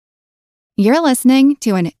You're listening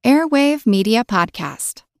to an Airwave Media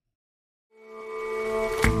Podcast.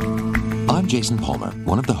 I'm Jason Palmer,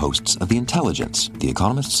 one of the hosts of The Intelligence, The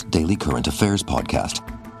Economist's daily current affairs podcast.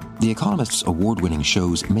 The Economist's award-winning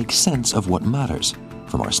shows make sense of what matters,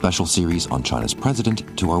 from our special series on China's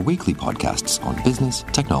president to our weekly podcasts on business,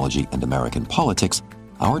 technology, and American politics.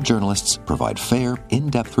 Our journalists provide fair,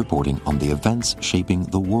 in-depth reporting on the events shaping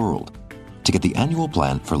the world. To get the annual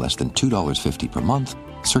plan for less than $2.50 per month,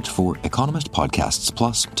 search for Economist Podcasts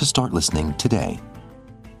Plus to start listening today.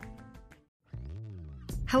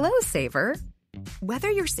 Hello, Saver.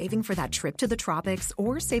 Whether you're saving for that trip to the tropics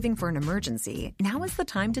or saving for an emergency, now is the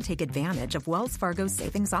time to take advantage of Wells Fargo's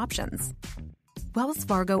savings options. Wells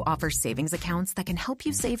Fargo offers savings accounts that can help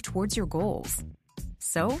you save towards your goals.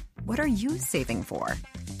 So, what are you saving for?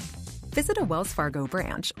 Visit a Wells Fargo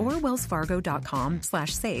branch or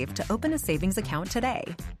wellsfargo.com/save to open a savings account today.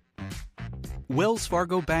 Wells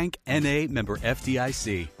Fargo Bank, N.A., member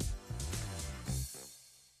FDIC.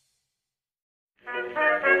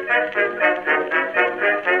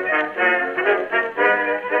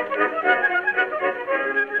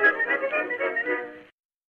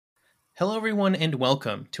 Hello, everyone, and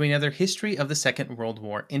welcome to another History of the Second World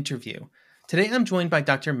War interview. Today, I'm joined by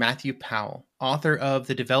Dr. Matthew Powell, author of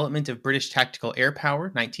The Development of British Tactical Air Power,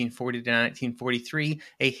 1940 to 1943,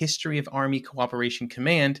 A History of Army Cooperation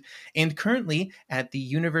Command, and currently at the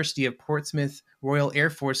University of Portsmouth Royal Air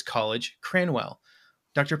Force College, Cranwell.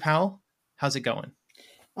 Dr. Powell, how's it going?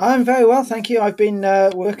 I'm very well, thank you. I've been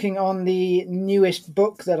working on the newest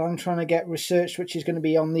book that I'm trying to get researched, which is going to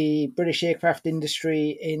be on the British aircraft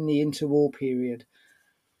industry in the interwar period.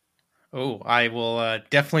 Oh, I will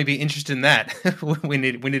definitely be interested in that when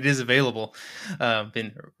it is available.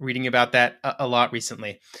 Been reading about that a lot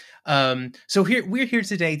recently. So we're here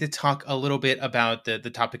today to talk a little bit about the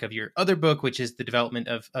topic of your other book, which is the development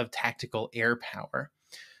of tactical air power.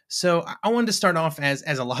 So I wanted to start off as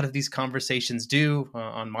a lot of these conversations do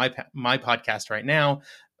on my podcast right now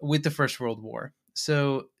with the First World War.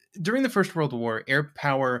 So during the First World War, air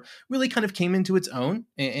power really kind of came into its own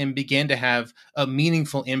and began to have a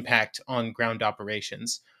meaningful impact on ground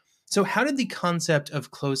operations. So how did the concept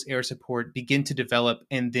of close air support begin to develop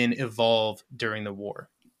and then evolve during the war?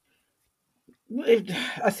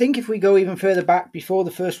 I think if we go even further back before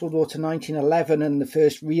the First World War to 1911 and the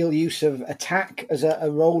first real use of attack as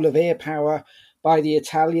a role of air power by the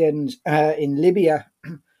Italians in Libya,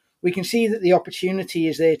 we can see that the opportunity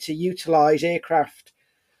is there to utilize aircraft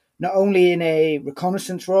not only in a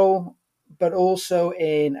reconnaissance role, but also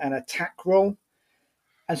in an attack role.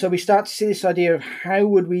 And so we start to see this idea of how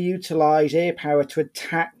would we utilize air power to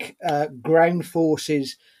attack ground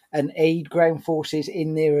forces and aid ground forces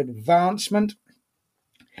in their advancement.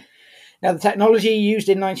 Now, the technology used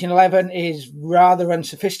in 1911 is rather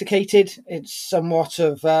unsophisticated. It's somewhat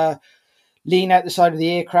of lean out the side of the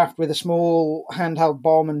aircraft with a small handheld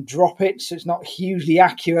bomb and drop it. So it's not hugely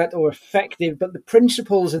accurate or effective, but the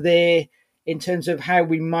principles are there in terms of how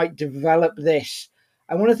we might develop this.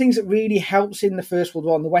 And one of the things that really helps in the First World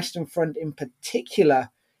War on the Western Front in particular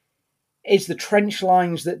is the trench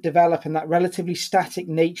lines that develop and that relatively static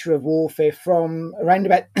nature of warfare from around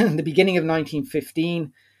about the beginning of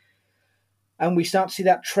 1915. And we start to see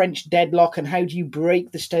that trench deadlock and how do you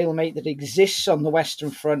break the stalemate that exists on the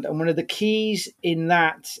Western Front. And one of the keys in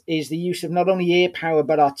that is the use of not only air power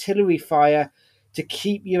but artillery fire to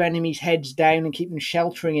keep your enemy's heads down and keep them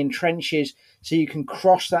sheltering in trenches so you can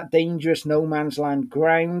cross that dangerous no man's land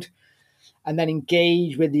ground and then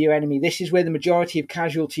engage with your enemy. This is where the majority of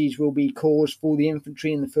casualties will be caused for the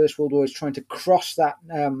infantry in the First World War, is trying to cross that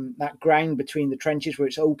ground between the trenches where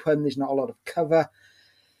it's open, there's not a lot of cover.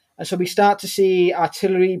 And so we start to see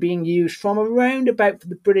artillery being used from around about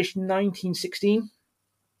the British 1916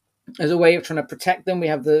 as a way of trying to protect them. We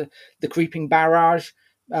have the creeping barrage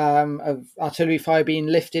of artillery fire being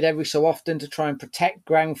lifted every so often to try and protect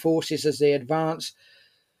ground forces as they advance.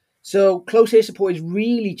 So close air support is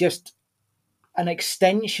really just an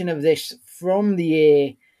extension of this from the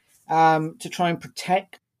air to try and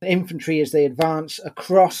protect infantry as they advance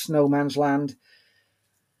across no man's land.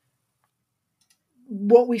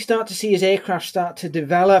 What we start to see as aircraft start to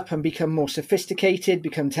develop and become more sophisticated,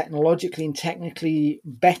 become technologically and technically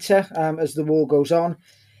better as the war goes on,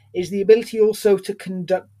 is the ability also to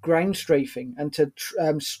conduct ground strafing and to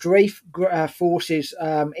strafe forces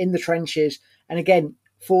in the trenches, and again,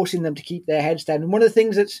 forcing them to keep their heads down. And one of the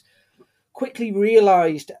things that's quickly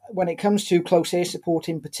realised when it comes to close air support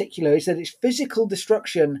in particular is that its physical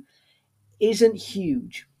destruction isn't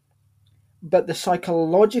huge, but the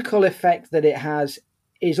psychological effect that it has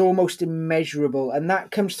is almost immeasurable. And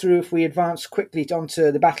that comes through if we advance quickly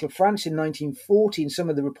onto the Battle of France in 1940 and some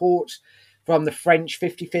of the reports from the French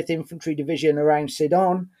 55th Infantry Division around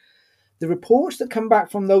Sedan. The reports that come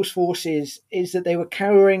back from those forces is that they were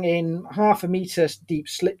cowering in 1/2 metre deep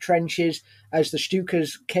slit trenches as the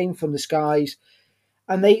Stukas came from the skies.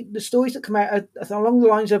 And the stories that come out are along the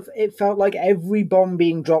lines of, it felt like every bomb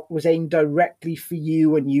being dropped was aimed directly for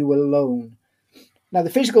you and you alone. Now, the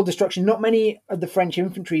physical destruction, not many of the French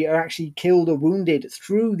infantry are actually killed or wounded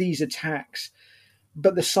through these attacks,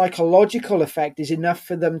 but the psychological effect is enough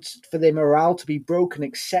for their morale to be broken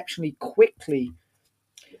exceptionally quickly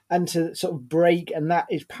and to sort of break. And that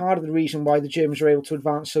is part of the reason why the Germans were able to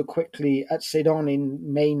advance so quickly at Sedan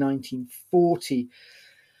in May 1940.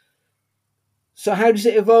 So how does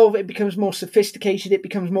it evolve? It becomes more sophisticated. It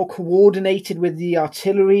becomes more coordinated with the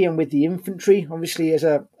artillery and with the infantry. Obviously, as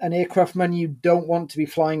an aircraftman, you don't want to be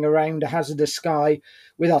flying around a hazardous sky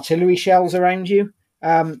with artillery shells around you.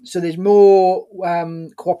 So there's more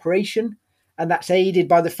cooperation, and that's aided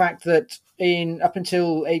by the fact that up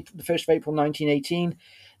until the 1st of April 1918,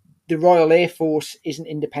 the Royal Air Force isn't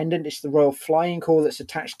independent. It's the Royal Flying Corps that's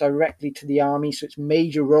attached directly to the army. So its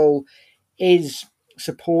major role is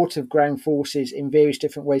support of ground forces in various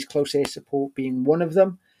different ways, close air support being one of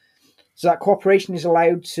them. So that cooperation is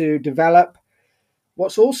allowed to develop.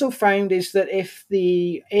 What's also found is that if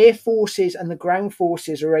the air forces and the ground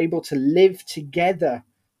forces are able to live together,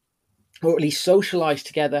 or at least socialize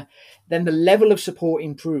together, then the level of support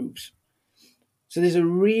improves. So there's a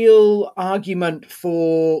real argument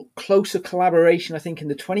for closer collaboration, I think, in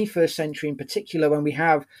the 21st century, in particular, when we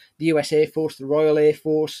have the US Air Force, the Royal Air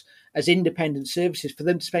Force, as independent services, for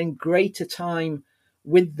them to spend greater time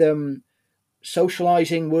with them,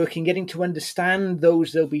 socializing, working, getting to understand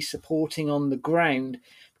those they'll be supporting on the ground,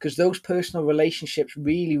 because those personal relationships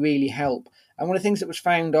really, really help. And one of the things that was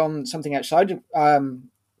found on something outside of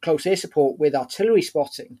close air support with artillery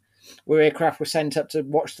spotting, where aircraft were sent up to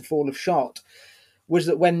watch the fall of shot, was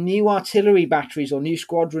that when new artillery batteries or new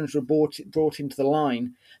squadrons were brought into the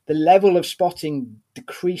line, the level of spotting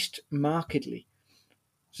decreased markedly.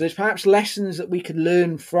 So there's perhaps lessons that we could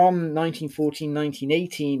learn from 1914,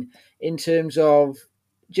 1918 in terms of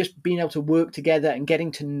just being able to work together and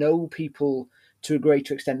getting to know people to a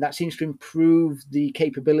greater extent. That seems to improve the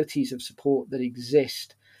capabilities of support that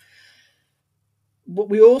exist. What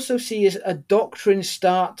we also see is a doctrine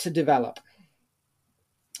start to develop.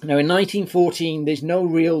 Now, in 1914, there's no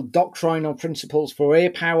real doctrinal principles for air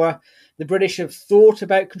power. The British have thought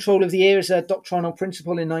about control of the air as a doctrinal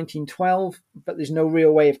principle in 1912, but there's no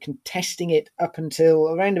real way of contesting it up until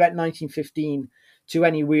around about 1915 to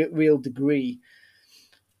any real degree.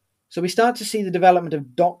 So we start to see the development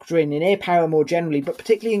of doctrine in air power more generally, but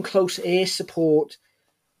particularly in close air support,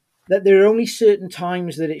 that there are only certain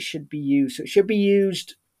times that it should be used. So it should be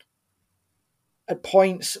used at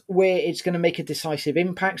points where it's going to make a decisive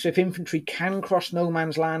impact. So if infantry can cross no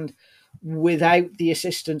man's land without the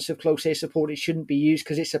assistance of close air support, it shouldn't be used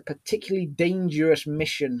because it's a particularly dangerous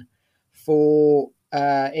mission for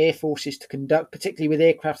air forces to conduct, particularly with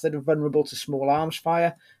aircraft that are vulnerable to small arms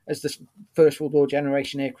fire, as the First World War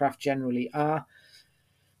generation aircraft generally are.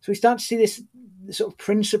 So we start to see this sort of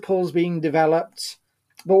principles being developed.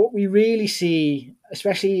 But what we really see,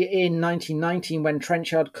 especially in 1919, when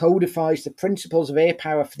Trenchard codifies the principles of air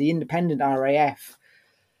power for the independent RAF,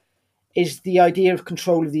 is the idea of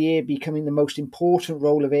control of the air becoming the most important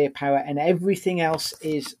role of air power, and everything else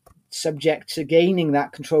is subject to gaining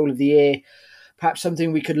that control of the air. Perhaps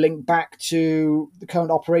something we could link back to the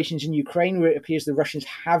current operations in Ukraine, where it appears the Russians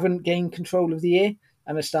haven't gained control of the air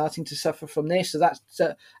and are starting to suffer from this. So that's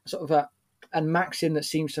sort of a maxim that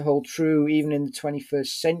seems to hold true even in the 21st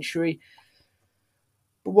century.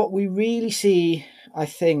 But what we really see, I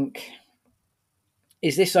think,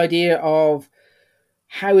 is this idea of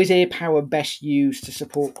how is air power best used to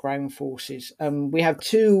support ground forces? We have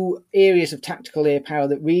two areas of tactical air power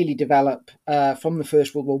that really develop from the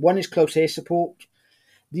First World War. One is close air support.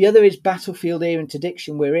 The other is battlefield air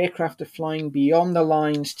interdiction, where aircraft are flying beyond the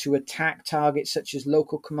lines to attack targets such as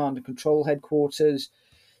local command and control headquarters,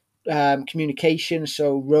 communication,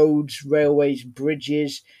 so roads, railways,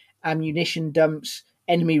 bridges, ammunition dumps,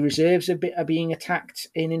 enemy reserves are being attacked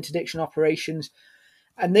in interdiction operations.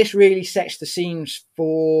 And this really sets the scenes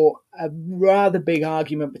for a rather big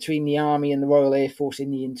argument between the Army and the Royal Air Force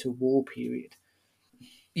in the interwar period.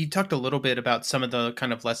 You talked a little bit about some of the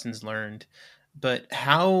kind of lessons learned, but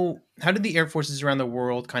how did the air forces around the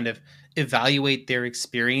world kind of evaluate their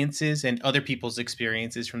experiences and other people's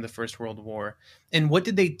experiences from the First World War? And what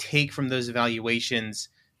did they take from those evaluations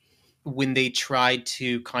when they tried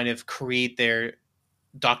to kind of create their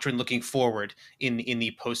doctrine looking forward in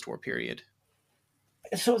the post-war period?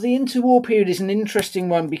 So the interwar period is an interesting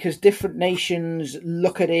one because different nations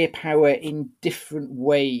look at air power in different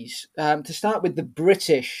ways. To start with, the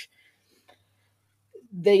British,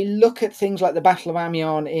 they look at things like the Battle of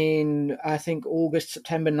Amiens in, I think, August,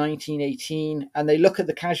 September 1918, and they look at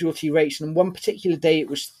the casualty rates. And on one particular day, it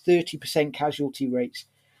was 30% casualty rates.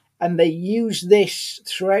 And they use this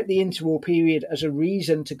throughout the interwar period as a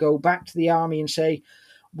reason to go back to the army and say,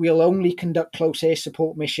 we'll only conduct close air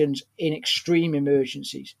support missions in extreme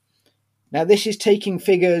emergencies. Now, this is taking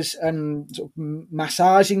figures and sort of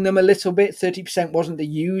massaging them a little bit. 30% wasn't the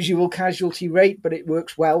usual casualty rate, but it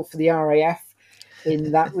works well for the RAF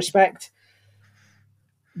in that respect.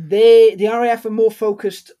 The RAF are more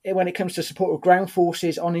focused when it comes to support of ground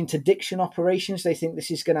forces on interdiction operations. They think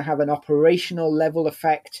this is going to have an operational level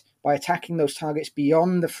effect by attacking those targets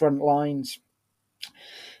beyond the front lines.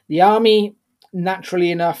 The army,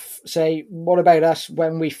 naturally enough, say, what about us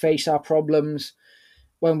when we face our problems,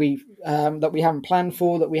 when we that we haven't planned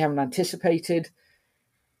for, that we haven't anticipated?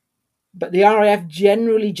 But the RAF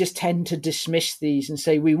generally just tend to dismiss these and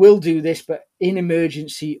say, we will do this, but in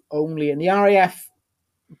emergency only. And the RAF,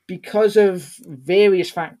 because of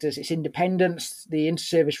various factors, its independence, the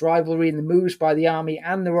inter-service rivalry, and the moves by the Army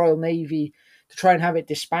and the Royal Navy to try and have it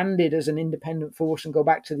disbanded as an independent force and go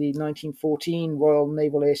back to the 1914 Royal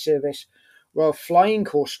Naval Air Service, Royal Flying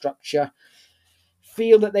Corps structure,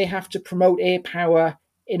 feel that they have to promote air power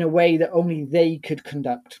in a way that only they could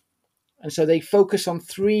conduct. And so they focus on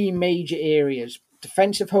three major areas: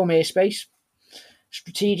 defense of home airspace,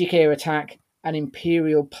 strategic air attack, and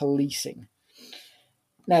imperial policing.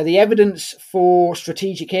 Now, the evidence for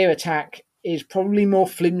strategic air attack is probably more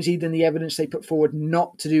flimsy than the evidence they put forward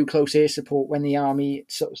not to do close air support when the army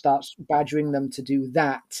sort of starts badgering them to do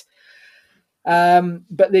that.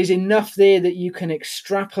 But there's enough there that you can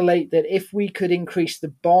extrapolate that if we could increase the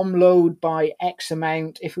bomb load by X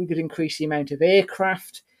amount, if we could increase the amount of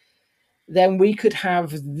aircraft, then we could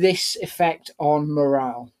have this effect on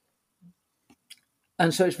morale.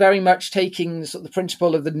 And so it's very much taking sort of the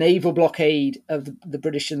principle of the naval blockade of the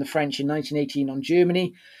British and the French in 1918 on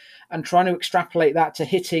Germany and trying to extrapolate that to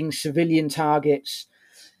hitting civilian targets.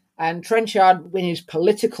 And Trenchard, in his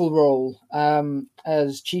political role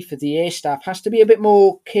as chief of the air staff, has to be a bit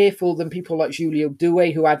more careful than people like Julio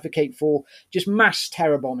Douay, who advocate for just mass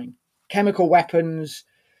terror bombing, chemical weapons,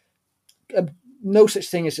 no such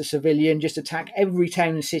thing as a civilian, just attack every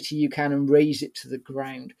town and city you can and raze it to the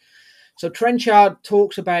ground. So Trenchard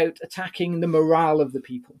talks about attacking the morale of the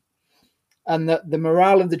people, and that the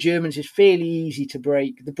morale of the Germans is fairly easy to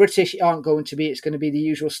break. The British aren't going to be. It's going to be the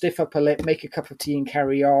usual stiff upper lip, make a cup of tea and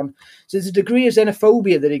carry on. So there's a degree of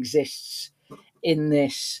xenophobia that exists in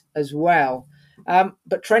this as well.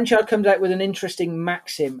 But Trenchard comes out with an interesting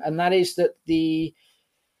maxim, and that is that the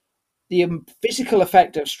physical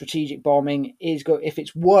effect of strategic bombing is if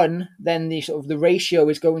it's 1, then the ratio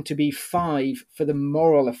is going to be 5 for the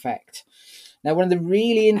moral effect. Now, one of the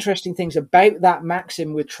really interesting things about that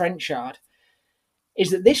maxim with Trenchard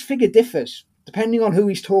is that this figure differs depending on who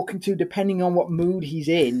he's talking to, depending on what mood he's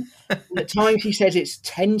in. At times he says it's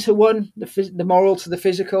 10-1, the moral to the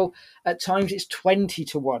physical. At times it's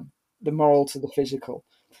 20-1, the moral to the physical.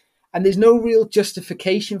 And there's no real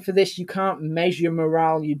justification for this. You can't measure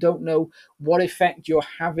morale. You don't know what effect you're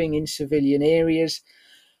having in civilian areas.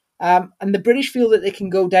 And the British feel that they can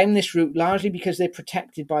go down this route largely because they're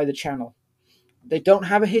protected by the Channel. They don't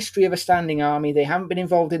have a history of a standing army. They haven't been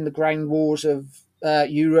involved in the ground wars of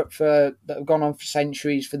Europe that have gone on for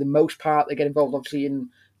centuries. For the most part, they get involved, obviously, in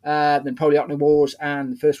the Napoleonic Wars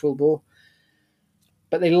and the First World War.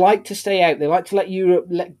 But they like to stay out. They like to let Europe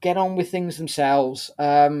get on with things themselves,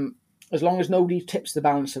 as long as nobody tips the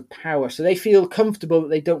balance of power. So they feel comfortable that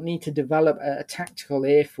they don't need to develop a tactical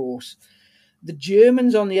air force. The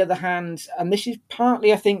Germans, on the other hand, and this is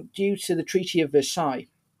partly, I think, due to the Treaty of Versailles,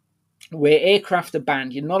 where aircraft are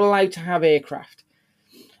banned. You're not allowed to have aircraft.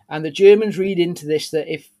 And the Germans read into this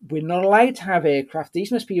that if we're not allowed to have aircraft,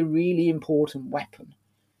 these must be a really important weapon.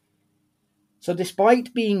 So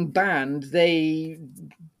despite being banned, they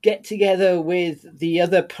get together with the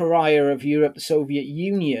other pariah of Europe, the Soviet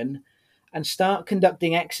Union, and start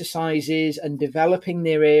conducting exercises and developing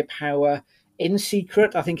their air power in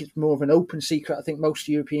secret. I think it's more of an open secret. I think most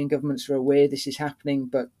European governments are aware this is happening,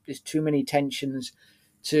 but there's too many tensions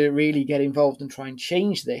to really get involved and try and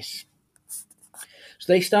change this.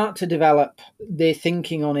 So they start to develop their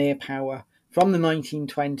thinking on air power from the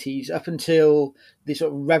 1920s up until the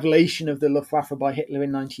sort of revelation of the Luftwaffe by Hitler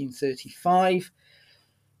in 1935.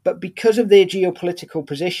 But because of their geopolitical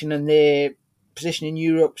position and their position in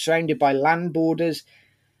Europe surrounded by land borders,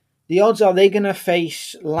 the odds are they're going to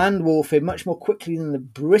face land warfare much more quickly than the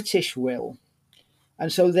British will.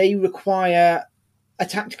 And so they require a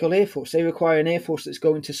tactical air force. They require an air force that's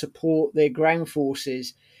going to support their ground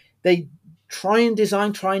forces. They try and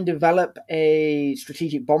develop a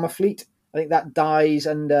strategic bomber fleet. I think that dies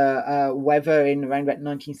under Weather in around about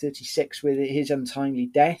 1936 with his untimely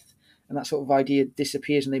death. And that sort of idea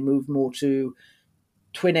disappears, and they move more to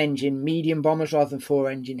twin-engine medium bombers rather than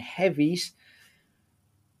four-engine heavies.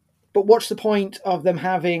 But what's the point of them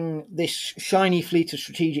having this shiny fleet of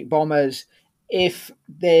strategic bombers if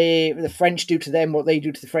the French do to them what they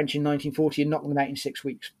do to the French in 1940 and knock them out in 6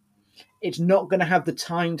 weeks? It's not going to have the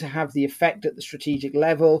time to have the effect at the strategic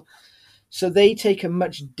level. So they take a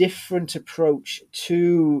much different approach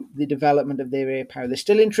to the development of their air power. They're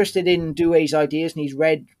still interested in Douai's ideas, and he's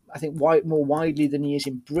read, I think, more widely than he is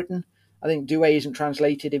in Britain. I think Douai isn't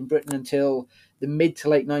translated in Britain until the mid to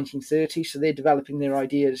late 1930s, so they're developing their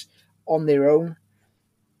ideas on their own.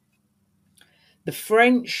 The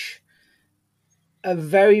French are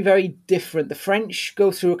very, very different. The French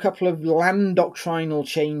go through a couple of land doctrinal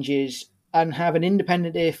changes and have an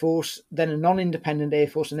independent air force, then a non-independent air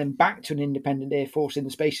force, and then back to an independent air force in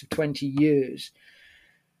the space of 20 years.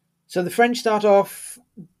 So the French start off,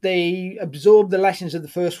 they absorb the lessons of the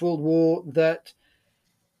First World War, that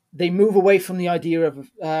they move away from the idea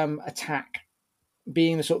of attack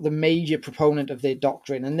being the sort of the major proponent of their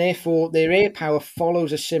doctrine, and therefore their air power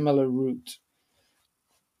follows a similar route.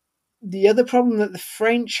 The other problem that the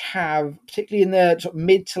French have, particularly in the sort of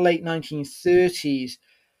mid to late 1930s,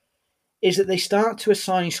 is that they start to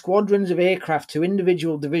assign squadrons of aircraft to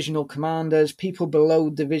individual divisional commanders, people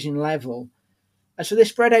below division level. And so they're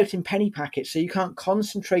spread out in penny packets, so you can't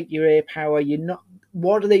concentrate your air power.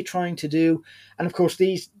 What are they trying to do? And of course,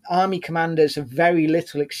 these army commanders have very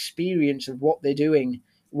little experience of what they're doing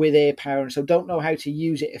with air power, and so don't know how to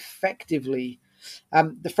use it effectively.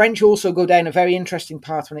 The French also go down a very interesting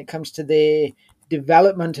path when it comes to their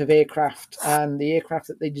development of aircraft and the aircraft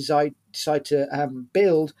that they decide to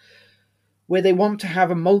build, where they want to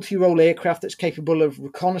have a multi-role aircraft that's capable of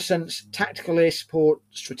reconnaissance, tactical air support,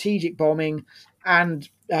 strategic bombing, and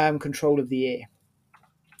control of the air.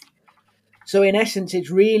 So in essence, it's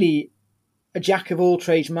really a jack of all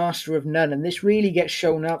trades, master of none. And this really gets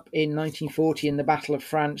shown up in 1940 in the Battle of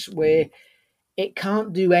France, where it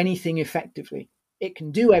can't do anything effectively. It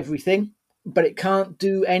can do everything, but it can't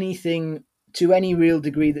do anything to any real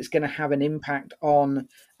degree that's going to have an impact on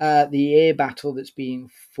the air battle that's being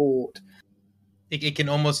fought. It can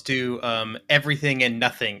almost do everything and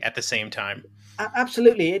nothing at the same time.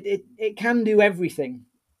 Absolutely. It can do everything,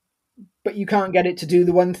 but you can't get it to do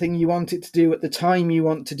the one thing you want it to do at the time you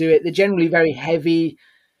want to do it. They're generally very heavy.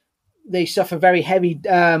 They suffer very heavy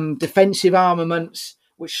defensive armaments,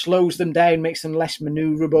 which slows them down, makes them less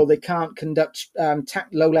maneuverable. They can't conduct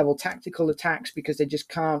low-level tactical attacks because they just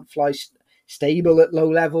can't fly stable at low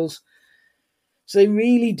levels. So they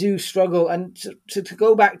really do struggle. And to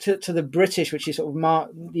go back to the British, which is sort of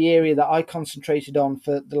the area that I concentrated on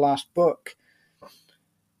for the last book,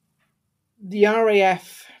 the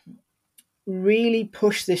RAF really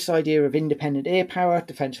pushed this idea of independent air power,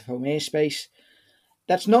 defence of home airspace.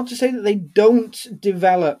 That's not to say that they don't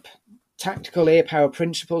develop tactical air power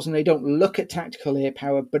principles and they don't look at tactical air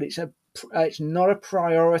power, but it's not a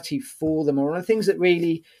priority for them. One of the things that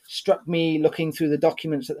really struck me looking through the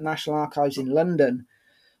documents at the National Archives in London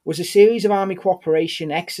was a series of army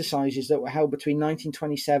cooperation exercises that were held between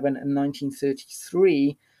 1927 and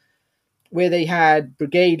 1933, where they had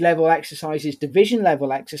brigade-level exercises,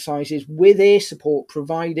 division-level exercises with air support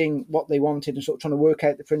providing what they wanted and sort of trying to work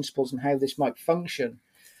out the principles and how this might function.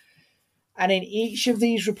 And in each of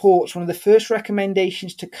these reports, one of the first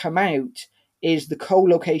recommendations to come out is the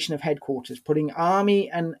co-location of headquarters, putting Army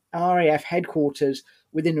and RAF headquarters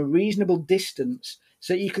within a reasonable distance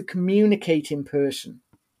so that you could communicate in person.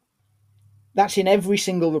 That's in every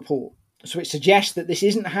single report. So it suggests that this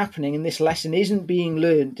isn't happening and this lesson isn't being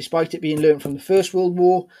learned, despite it being learned from the First World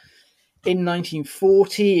War. In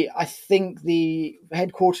 1940, I think the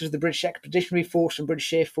headquarters of the British Expeditionary Force and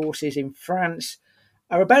British Air Forces in France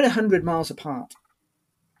are about 100 miles apart.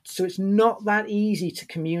 So it's not that easy to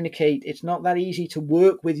communicate. It's not that easy to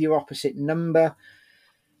work with your opposite number.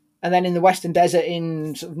 And then in the Western Desert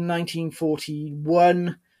in sort of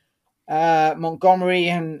 1941, Montgomery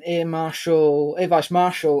and Air Vice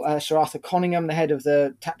Marshal Sir Arthur Conyngham, the head of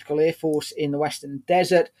the Tactical Air Force in the Western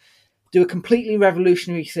Desert, do a completely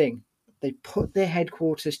revolutionary thing. They put their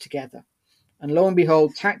headquarters together. And lo and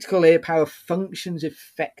behold, tactical air power functions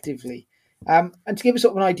effectively. And to give a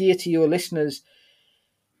sort of an idea to your listeners,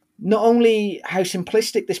 Not only how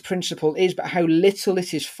simplistic this principle is, but how little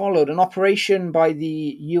it is followed. An operation by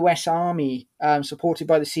the US Army, supported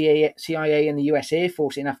by the CIA and the US Air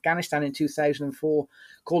Force in Afghanistan in 2004,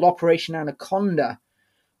 called Operation Anaconda,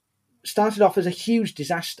 started off as a huge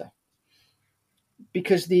disaster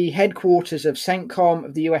because the headquarters of CENTCOM,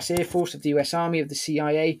 of the US Air Force, of the US Army, of the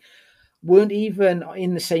CIA, weren't even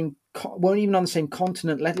on the same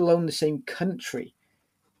continent, let alone the same country.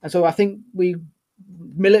 And so I think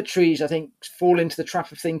militaries, I think, fall into the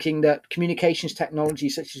trap of thinking that communications technology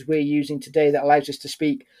such as we're using today that allows us to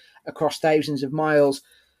speak across thousands of miles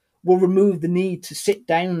will remove the need to sit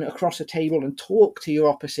down across a table and talk to your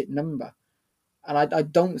opposite number. And I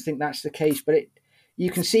don't think that's the case, but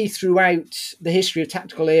you can see throughout the history of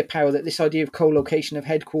tactical air power that this idea of co-location of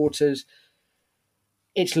headquarters,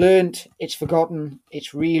 it's learned, it's forgotten,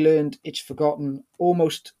 it's relearned, it's forgotten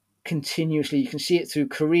almost continuously. You can see it through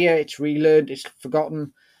Korea, it's relearned, it's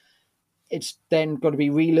forgotten. It's then got to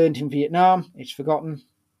be relearned in Vietnam, it's forgotten.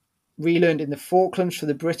 Relearned in the Falklands for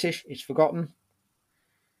the British, it's forgotten.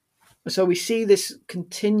 So we see this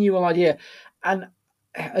continual idea. And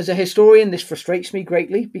as a historian, this frustrates me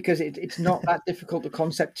greatly because it's not that difficult a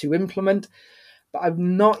concept to implement. But I've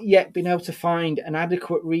not yet been able to find an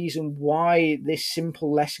adequate reason why this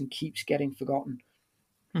simple lesson keeps getting forgotten.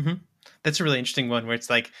 Mm-hmm. That's a really interesting one where it's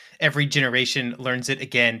like every generation learns it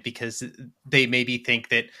again because they maybe think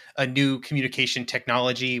that a new communication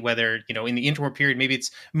technology, whether, in the interwar period, maybe it's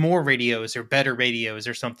more radios or better radios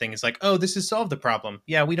or something, is like, oh, this has solved the problem.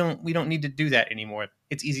 Yeah, we don't need to do that anymore.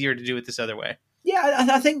 It's easier to do it this other way. Yeah,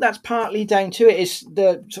 I think that's partly down to it. Is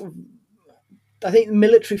the sort of, I think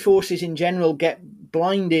military forces in general get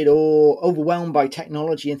blinded or overwhelmed by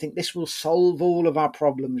technology and think this will solve all of our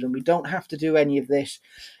problems and we don't have to do any of this.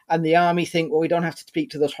 And the army think, well, we don't have to speak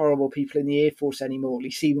to those horrible people in the Air Force anymore. We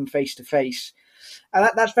see them face to face. And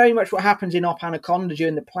that's very much what happens in Op Anaconda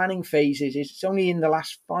during the planning phases. It's only in the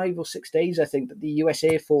last 5 or 6 days, I think, that the US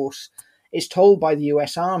Air Force is told by the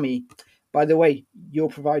US Army, by the way, you're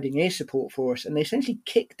providing air support for us. And they essentially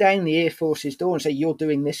kick down the Air Force's door and say, you're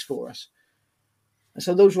doing this for us. And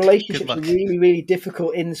so those relationships are really, really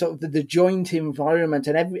difficult in sort of the joint environment.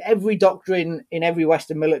 And every doctrine in every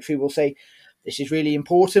Western military will say, this is really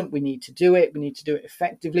important. We need to do it. We need to do it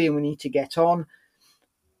effectively and we need to get on.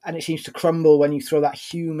 And it seems to crumble when you throw that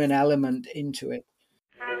human element into it.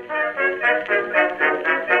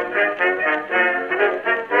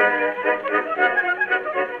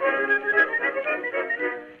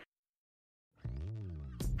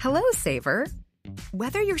 Hello, Saver.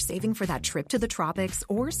 Whether you're saving for that trip to the tropics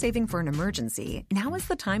or saving for an emergency, now is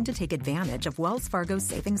the time to take advantage of Wells Fargo's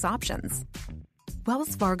savings options.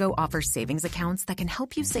 Wells Fargo offers savings accounts that can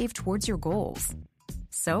help you save towards your goals.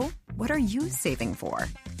 So, what are you saving for?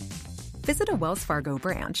 Visit a Wells Fargo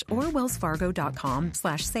branch or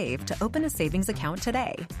wellsfargo.com/save to open a savings account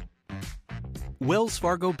today. Wells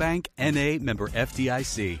Fargo Bank, N.A., member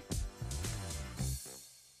FDIC.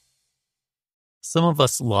 Some of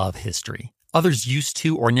us love history. Others used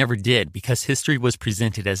to or never did because history was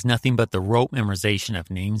presented as nothing but the rote memorization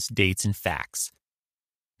of names, dates, and facts.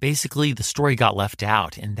 Basically, the story got left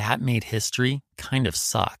out, and that made history kind of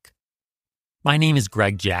suck. My name is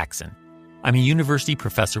Greg Jackson. I'm a university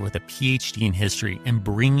professor with a PhD in history, and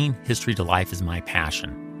bringing history to life is my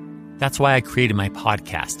passion. That's why I created my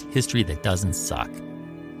podcast, History That Doesn't Suck.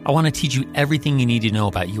 I want to teach you everything you need to know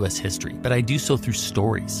about U.S. history, but I do so through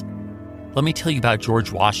stories. Let me tell you about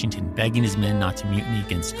George Washington begging his men not to mutiny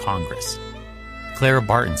against Congress, Clara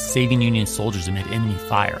Barton saving Union soldiers amid enemy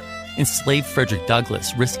fire, enslaved Frederick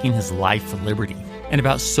Douglass risking his life for liberty, and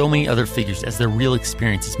about so many other figures as their real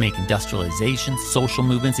experiences make industrialization, social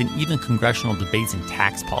movements, and even congressional debates and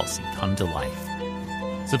tax policy come to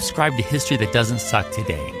life. Subscribe to History That Doesn't Suck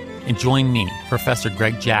today, and join me, Professor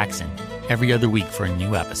Greg Jackson, every other week for a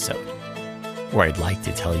new episode, where I'd like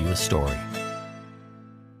to tell you a story.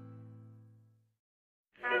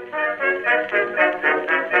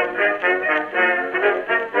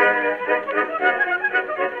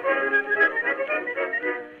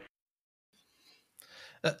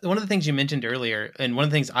 One of the things you mentioned earlier, and one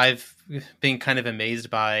of the things I've been kind of amazed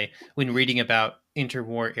by when reading about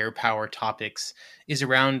interwar air power topics, is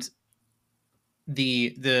around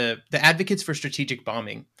the advocates for strategic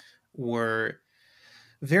bombing were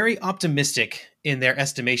very optimistic in their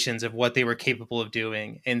estimations of what they were capable of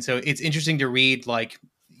doing. And so it's interesting to read, like,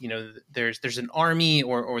 there's an army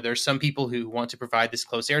or there's some people who want to provide this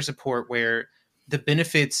close air support where the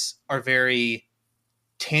benefits are very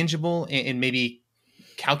tangible and maybe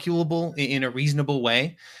calculable in a reasonable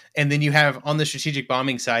way. And then you have on the strategic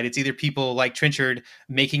bombing side, it's either people like Trenchard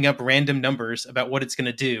making up random numbers about what it's going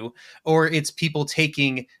to do, or it's people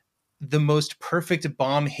taking the most perfect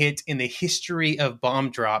bomb hit in the history of bomb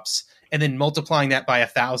drops and then multiplying that by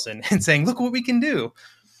 1,000 and saying, look what we can do.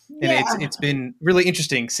 And Yeah, it's been really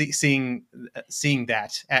interesting seeing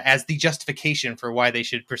that as the justification for why they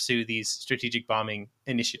should pursue these strategic bombing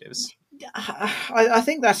initiatives. I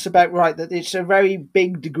think that's about right, that it's a very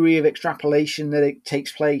big degree of extrapolation that it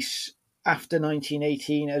takes place after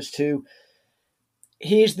 1918 as to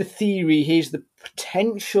here's the theory, here's the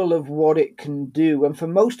potential of what it can do. And for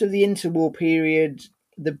most of the interwar period,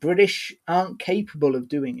 the British aren't capable of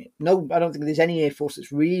doing it. No, I don't think there's any air force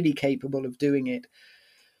that's really capable of doing it.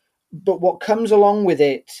 But what comes along with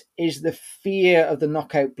it is the fear of the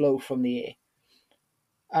knockout blow from the air.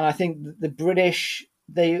 And I think the British,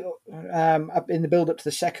 they up in the build-up to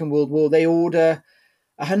the Second World War, they order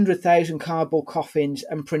 100,000 cardboard coffins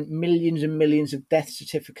and print millions and millions of death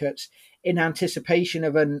certificates in anticipation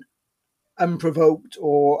of an unprovoked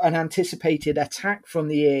or unanticipated attack from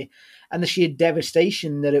the air and the sheer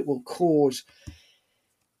devastation that it will cause.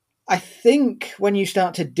 I think when you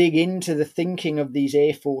start to dig into the thinking of these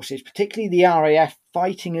air forces, particularly the RAF,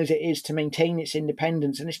 fighting as it is to maintain its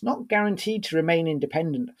independence, and it's not guaranteed to remain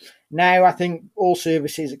independent. Now, I think all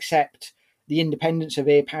services accept the independence of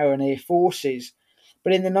air power and air forces.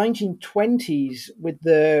 But in the 1920s, with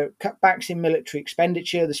the cutbacks in military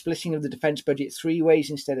expenditure, the splitting of the defence budget 3 ways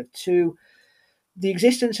instead of 2, the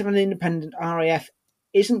existence of an independent RAF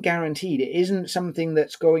isn't guaranteed. It isn't something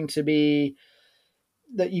that's going to be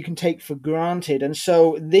that you can take for granted. And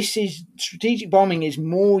so strategic bombing is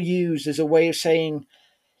more used as a way of saying,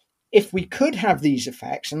 if we could have these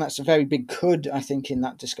effects, and that's a very big could, I think, in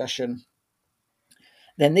that discussion,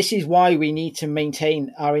 then this is why we need to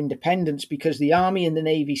maintain our independence, because the Army and the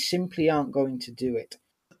Navy simply aren't going to do it.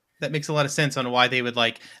 That makes a lot of sense on why they would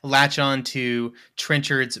latch on to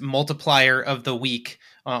Trenchard's multiplier of the week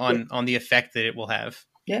on the effect that it will have.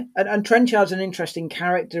 Yeah, and Trenchard's an interesting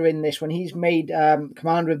character in this when he's made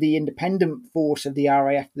commander of the independent force of the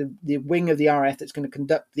RAF, the wing of the RAF that's going to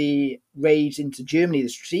conduct the raids into Germany, the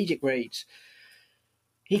strategic raids.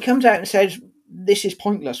 He comes out and says, this is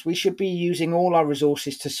pointless. We should be using all our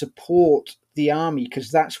resources to support the army because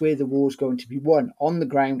that's where the war is going to be won, on the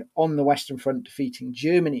ground, on the Western Front, defeating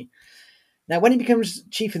Germany. Now, when he becomes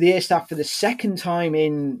Chief of the Air Staff for the second time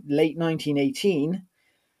in late 1918,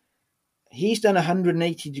 he's done a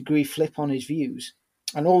 180-degree flip on his views.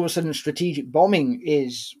 And all of a sudden, strategic bombing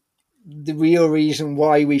is the real reason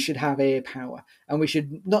why we should have air power. And we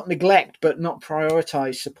should not neglect, but not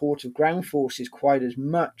prioritise support of ground forces quite as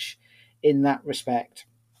much in that respect.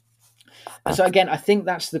 And so again, I think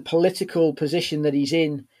that's the political position that he's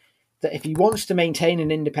in, that if he wants to maintain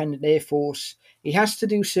an independent air force, he has to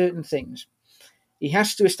do certain things. He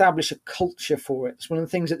has to establish a culture for it. It's one of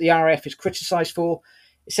the things that the RAF is criticised for.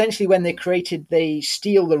 Essentially, when they're created, they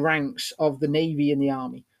steal the ranks of the Navy and the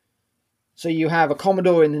Army. So you have a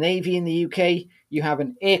Commodore in the Navy in the UK, you have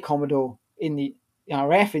an Air Commodore in the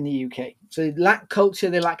RAF in the UK. So they lack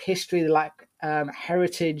culture, they lack history, they lack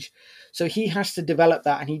heritage. So he has to develop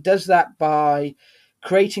that, and he does that by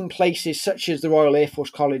creating places such as the Royal Air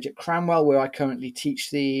Force College at Cranwell, where I currently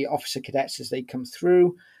teach the officer cadets as they come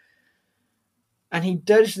through. And he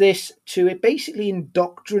does this to basically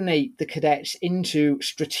indoctrinate the cadets into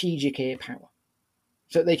strategic air power,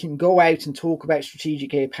 so that they can go out and talk about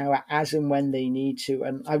strategic air power as and when they need to.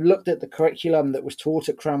 And I've looked at the curriculum that was taught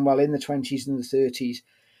at Cranwell in the 20s and the 30s,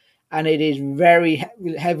 and it is very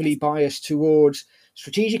heavily biased towards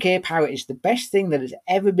strategic air power is the best thing that has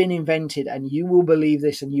ever been invented, and you will believe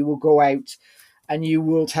this, and you will go out and you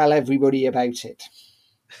will tell everybody about it.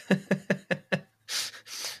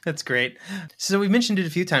 That's great. So we've mentioned it a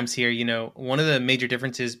few times here. You know, one of the major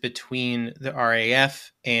differences between the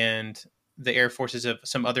RAF and the air forces of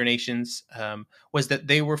some other nations was that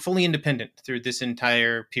they were fully independent through this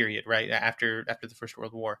entire period, right after the First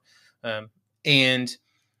World War. And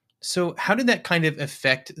so how did that kind of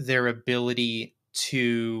affect their ability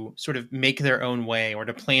to sort of make their own way, or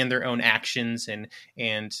to plan their own actions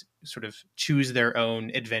and sort of choose their own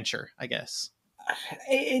adventure, I guess?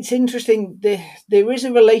 It's interesting. There is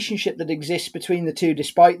a relationship that exists between the two,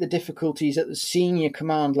 despite the difficulties at the senior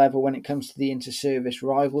command level when it comes to the inter-service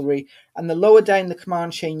rivalry. And the lower down the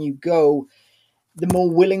command chain you go, the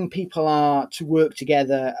more willing people are to work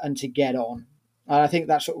together and to get on. And I think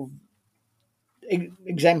that's sort of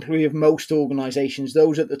exemplary of most organisations.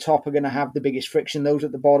 Those at the top are going to have the biggest friction. Those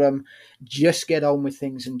at the bottom just get on with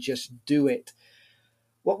things and just do it.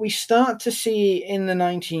 What we start to see in the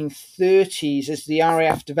 1930s as the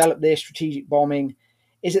RAF develop their strategic bombing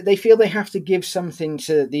is that they feel they have to give something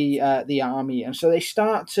to the army. And so they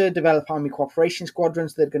start to develop army cooperation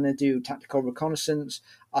squadrons that are going to do tactical reconnaissance,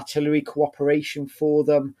 artillery cooperation for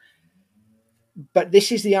them. But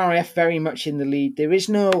this is the RAF very much in the lead. There is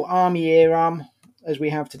no army air arm as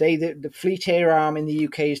we have today. The fleet air arm in the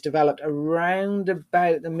UK is developed around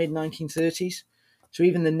about the mid-1930s. So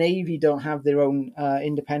even the Navy don't have their own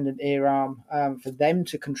independent air arm for them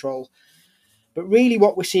to control. But really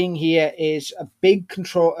what we're seeing here is a big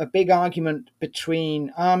argument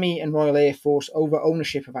between Army and Royal Air Force over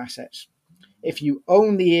ownership of assets. If you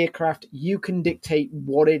own the aircraft, you can dictate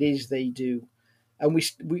what it is they do. And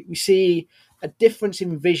we see a difference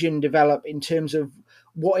in vision develop in terms of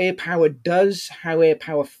what air power does, how air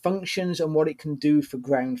power functions, and what it can do for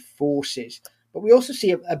ground forces. But we also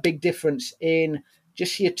see a big difference in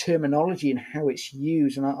just sheer terminology and how it's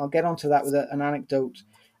used. And I'll get onto that with an anecdote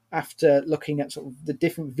after looking at sort of the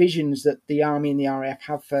different visions that the Army and the RAF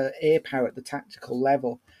have for air power at the tactical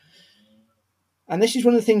level. And this is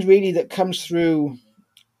one of the things really that comes through,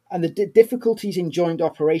 and the difficulties in joint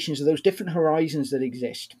operations are those different horizons that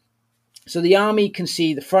exist. So the Army can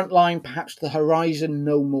see the front line, perhaps the horizon,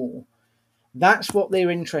 no more. That's what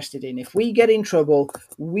they're interested in. If we get in trouble,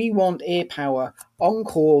 we want air power on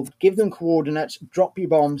call, give them coordinates, drop your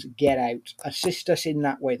bombs, get out. Assist us in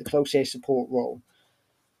that way, the close air support role.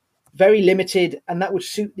 Very limited, and that would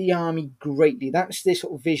suit the Army greatly. That's their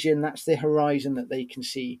sort of vision, that's their horizon that they can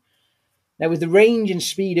see. Now, with the range and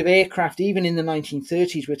speed of aircraft, even in the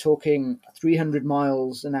 1930s, we're talking 300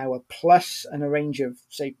 miles an hour plus, and a range of,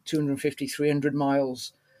 say, 250, 300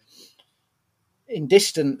 miles in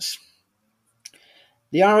distance.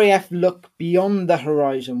 The RAF look beyond the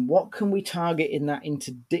horizon. What can we target in that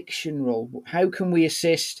interdiction role? How can we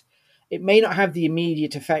assist? It may not have the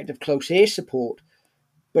immediate effect of close air support,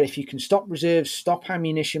 but if you can stop reserves, stop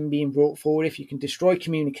ammunition being brought forward, if you can destroy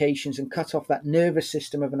communications and cut off that nervous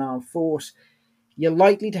system of an armed force, you're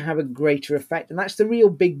likely to have a greater effect. And that's the real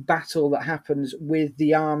big battle that happens with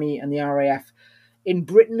the Army and the RAF in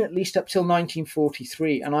Britain, at least up till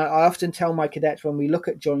 1943. And I often tell my cadets when we look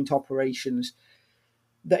at joint operations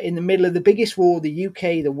that in the middle of the biggest war the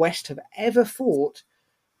UK, the West have ever fought,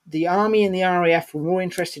 the Army and the RAF were more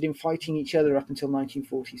interested in fighting each other up until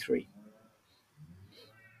 1943.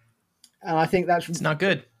 And I think It's not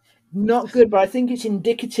good. Not good, but I think it's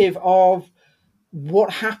indicative of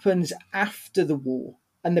what happens after the war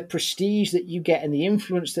and the prestige that you get and the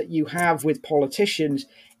influence that you have with politicians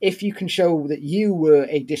if you can show that you were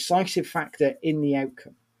a decisive factor in the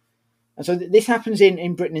outcome. And so this happens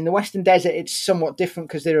in Britain. In the Western Desert, it's somewhat different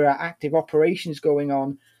because there are active operations going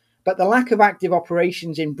on. But the lack of active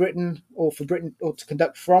operations in Britain or to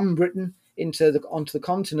conduct from Britain onto the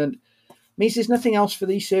continent means there's nothing else for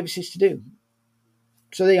these services to do.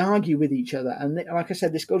 So they argue with each other. And like I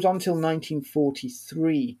said, this goes on till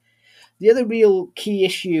 1943. The other real key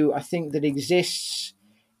issue I think that exists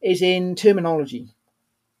is in terminology.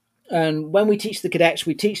 And when we teach the cadets,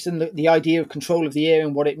 we teach them the idea of control of the air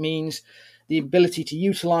and what it means, the ability to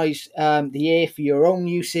utilize the air for your own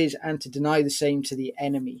uses and to deny the same to the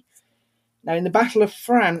enemy. Now, in the Battle of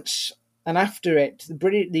France and after it,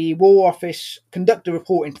 the War Office conduct a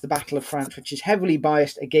report into the Battle of France, which is heavily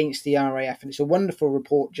biased against the RAF. And it's a wonderful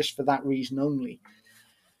report just for that reason only.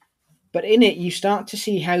 But in it, you start to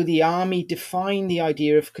see how the Army define the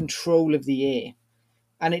idea of control of the air.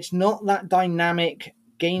 And it's not that dynamic,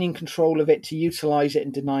 gaining control of it to utilize it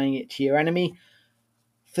and denying it to your enemy.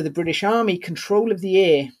 For the British Army, control of the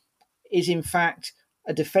air is in fact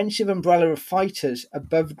a defensive umbrella of fighters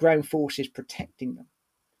above ground forces protecting them.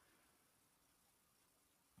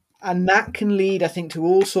 And that can lead, I think, to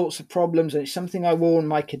all sorts of problems. And it's something I warn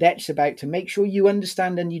my cadets about, to make sure you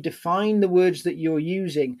understand and you define the words that you're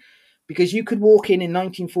using. Because you could walk in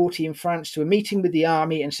 1940 in France to a meeting with the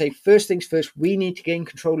Army and say, first things first, we need to gain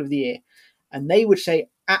control of the air. And they would say,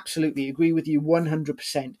 absolutely, agree with you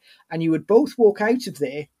 100%. And you would both walk out of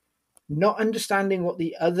there not understanding what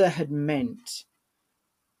the other had meant.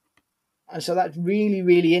 And so that's really,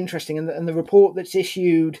 really interesting. And the report that's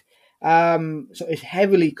issued is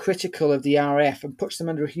heavily critical of the RAF and puts them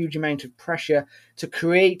under a huge amount of pressure to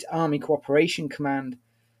create Army Cooperation Command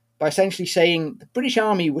by essentially saying the British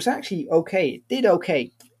Army was actually okay. It did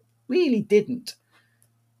okay. Really didn't.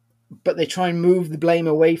 But they try and move the blame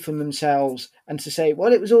away from themselves and to say,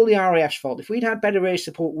 well, it was all the RAF's fault. If we'd had better air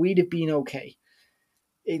support, we'd have been okay.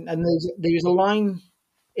 And there's a line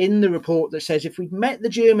in the report that says if we'd met the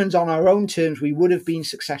Germans on our own terms, we would have been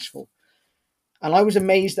successful. And I was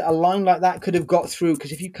amazed that a line like that could have got through,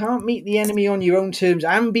 because if you can't meet the enemy on your own terms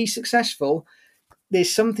and be successful,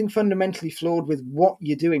 there's something fundamentally flawed with what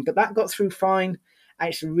you're doing. But that got through fine. I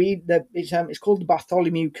actually read it's called the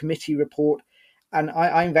Bartholomew Committee Report, and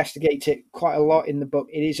I investigate it quite a lot in the book.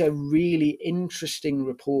 It is a really interesting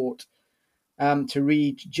report to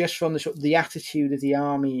read, just from the sort of the attitude of the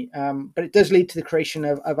army. But it does lead to the creation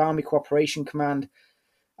of Army Cooperation Command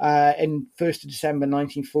in 1st of December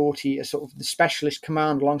 1940, as sort of the specialist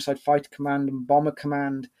command alongside Fighter Command and Bomber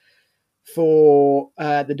Command for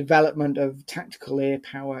the development of tactical air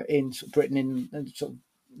power in Britain in sort of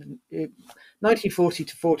 1940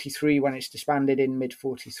 to 43, when it's disbanded in mid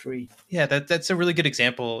 43. Yeah, that's a really good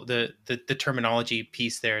example. The terminology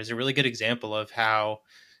piece there is a really good example of how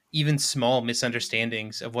even small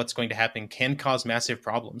misunderstandings of what's going to happen can cause massive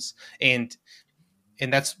problems. And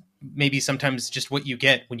that's maybe sometimes just what you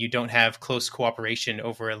get when you don't have close cooperation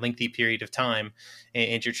over a lengthy period of time,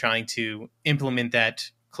 and you're trying to implement that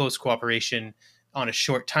close cooperation on a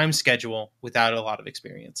short time schedule without a lot of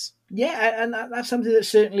experience. Yeah, and that's something that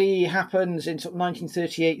certainly happens in sort of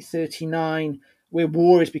 1938, 39, where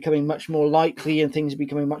war is becoming much more likely and things are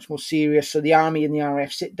becoming much more serious. So the Army and the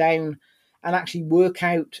RAF sit down and actually work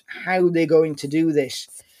out how they're going to do this.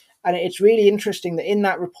 And it's really interesting that in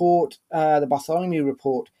that report, the Bartholomew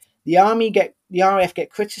report, the RAF get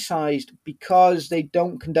criticised because they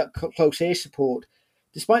don't conduct close air support,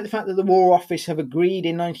 despite the fact that the War Office have agreed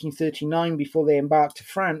in 1939, before they embarked to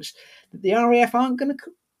France, that the RAF aren't going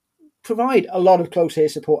to provide a lot of close air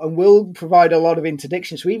support and will provide a lot of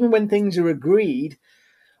interdiction. So even when things are agreed,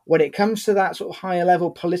 when it comes to that sort of higher level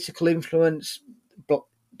political influence,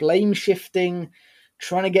 blame shifting,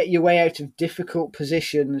 trying to get your way out of difficult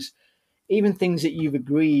positions, even things that you've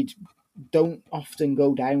agreed don't often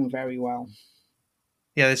go down very well.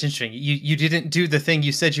 Yeah, that's interesting. You didn't do the thing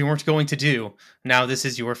you said you weren't going to do. Now this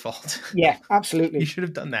is your fault. Yeah, absolutely. You should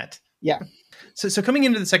have done that. Yeah. So coming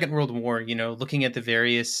into the Second World War, looking at the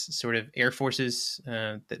various sort of air forces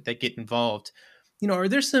that get involved, are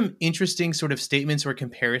there some interesting sort of statements or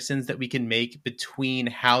comparisons that we can make between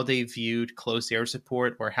how they viewed close air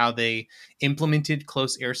support, or how they implemented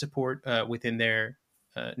close air support within their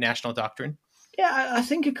national doctrine? Yeah, I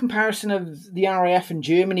think a comparison of the RAF and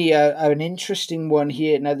Germany are an interesting one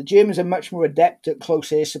here. Now, the Germans are much more adept at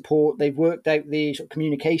close air support. They've worked out the sort of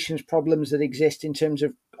communications problems that exist in terms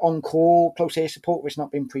of on-call close air support, which has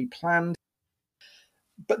not been pre-planned.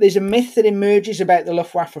 But there's a myth that emerges about the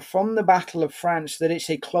Luftwaffe from the Battle of France that it's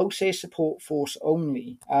a close air support force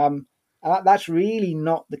only. And that's really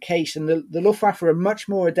not the case. And the Luftwaffe are much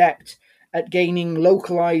more adept at gaining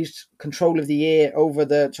localized control of the air over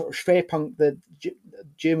the sort of Schwerpunkt, the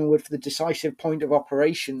German word for the decisive point of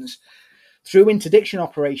operations, through interdiction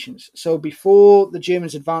operations. So before the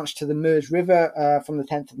Germans advanced to the Meuse River from the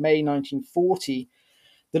 10th of May 1940,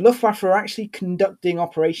 the Luftwaffe are actually conducting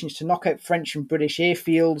operations to knock out French and British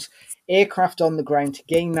airfields, aircraft on the ground, to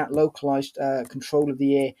gain that localized control of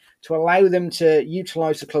the air, to allow them to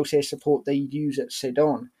utilize the close air support they use at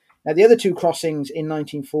Sedan. Now, the other two crossings in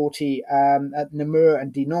 1940 at Namur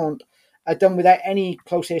and Dinant are done without any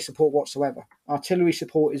close air support whatsoever. Artillery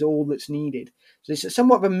support is all that's needed. So it's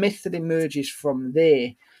somewhat of a myth that emerges from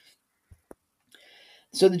there.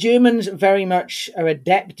 So the Germans very much are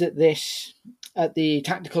adept at this, at the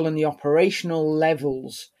tactical and the operational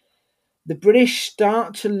levels. The British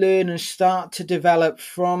start to learn and start to develop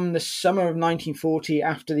from the summer of 1940,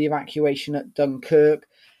 after the evacuation at Dunkirk,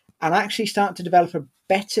 and actually start to develop a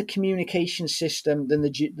better communication system than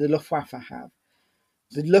the Luftwaffe have.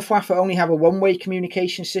 The Luftwaffe only have a one-way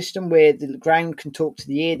communication system where the ground can talk to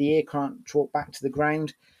the air can't talk back to the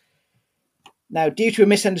ground. Now, due to a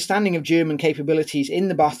misunderstanding of German capabilities in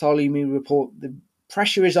the Bartholomew report, the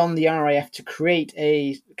pressure is on the RAF to create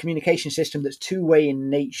a communication system that's two-way in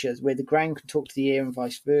nature, where the ground can talk to the air and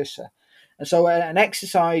vice versa. And so an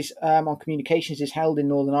exercise on communications is held in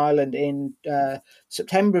Northern Ireland in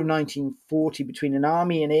September of 1940 between an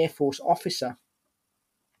Army and Air Force officer,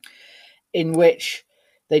 in which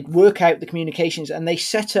they'd work out the communications, and they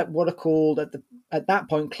set up what are called, at that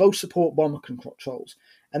point, close support bomber controls.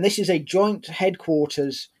 And this is a joint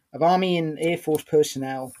headquarters of Army and Air Force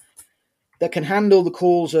personnel that can handle the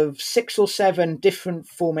calls of 6 or 7 different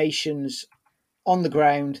formations on the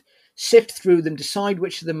ground, sift through them, decide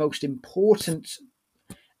which are the most important,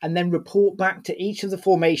 and then report back to each of the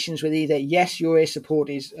formations with either, yes, your air support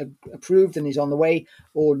is approved and is on the way,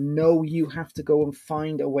 or no, you have to go and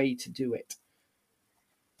find a way to do it.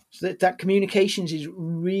 So that communications is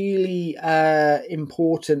really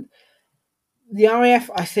important. The RAF,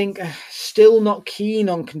 I think, are still not keen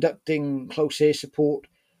on conducting close air support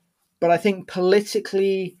but I think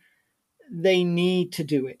politically they need to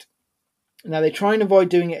do it. Now, they try and avoid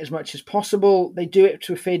doing it as much as possible. They do it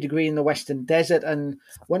to a fair degree in the Western Desert. And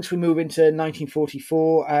once we move into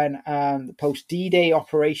 1944 and the post-D-Day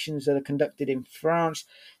operations that are conducted in France,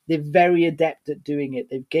 they're very adept at doing it.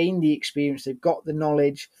 They've gained the experience. They've got the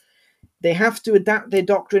knowledge. They have to adapt their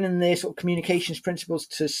doctrine and their sort of communications principles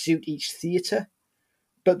to suit each theatre.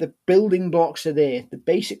 But the building blocks are there. The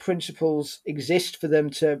basic principles exist for them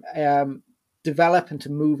to develop and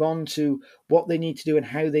to move on to what they need to do and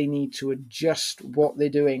how they need to adjust what they're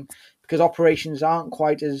doing, because operations aren't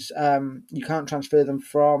quite as you can't transfer them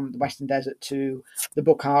from the Western Desert to the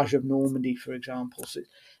bocage of Normandy, for example. So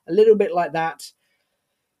a little bit like that.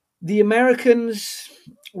 The Americans,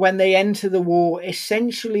 when they enter the war,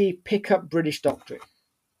 essentially pick up British doctrine.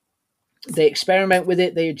 They experiment with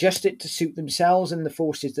it, they adjust it to suit themselves and the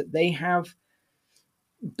forces that they have,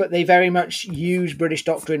 but they very much use British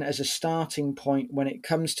doctrine as a starting point when it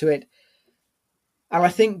comes to it. And I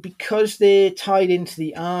think because they're tied into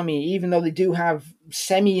the army, even though they do have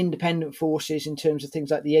semi-independent forces in terms of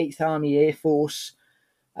things like the 8th Army Air Force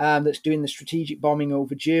that's doing the strategic bombing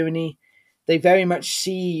over Germany, they very much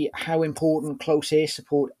see how important close air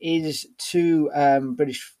support is to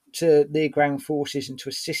to their ground forces and to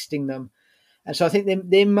assisting them. And so I think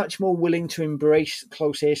they're much more willing to embrace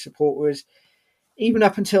close air support, whereas even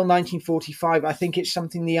up until 1945, I think it's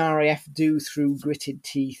something the RAF do through gritted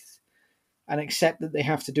teeth and accept that they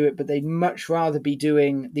have to do it, but they'd much rather be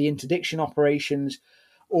doing the interdiction operations,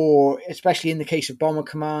 or especially in the case of Bomber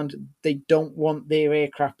Command, they don't want their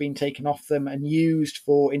aircraft being taken off them and used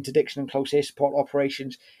for interdiction and close air support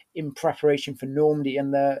operations in preparation for Normandy.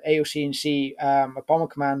 And the AOC&C Bomber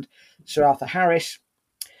Command, Sir Arthur Harris,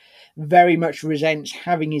 very much resents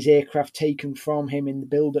having his aircraft taken from him in the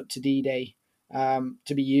build-up to D-Day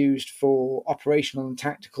to be used for operational and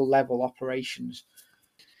tactical level operations.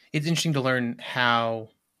 It's interesting to learn how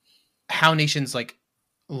nations like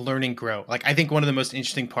learn and grow. Like, I think one of the most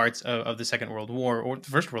interesting parts of the Second World War, or the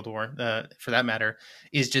First World War, for that matter,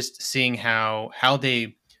 is just seeing how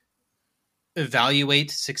they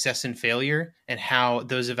evaluate success and failure and how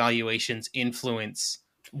those evaluations influence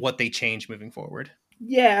what they change moving forward.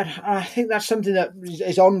 Yeah, I think that's something that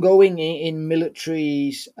is ongoing in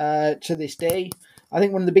militaries to this day. I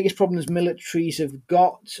think one of the biggest problems militaries have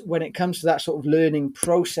got when it comes to that sort of learning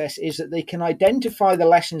process is that they can identify the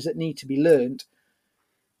lessons that need to be learned.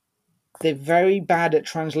 They're very bad at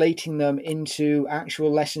translating them into actual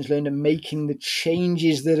lessons learned and making the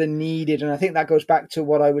changes that are needed. And I think that goes back to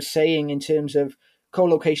what I was saying in terms of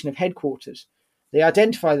co-location of headquarters. They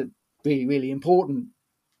identify that really, really important.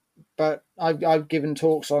 But I've given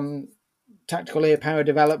talks on tactical air power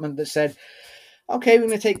development that said, okay, we're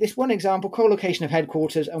going to take this one example, co-location of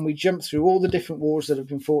headquarters, and we jump through all the different wars that have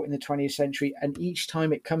been fought in the 20th century, and each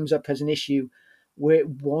time it comes up as an issue where it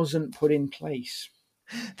wasn't put in place.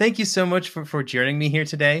 Thank you so much for joining me here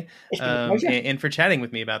today, It's been a pleasure. and for chatting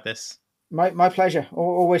with me about this. My pleasure.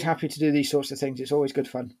 Always happy to do these sorts of things. It's always good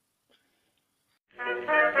fun.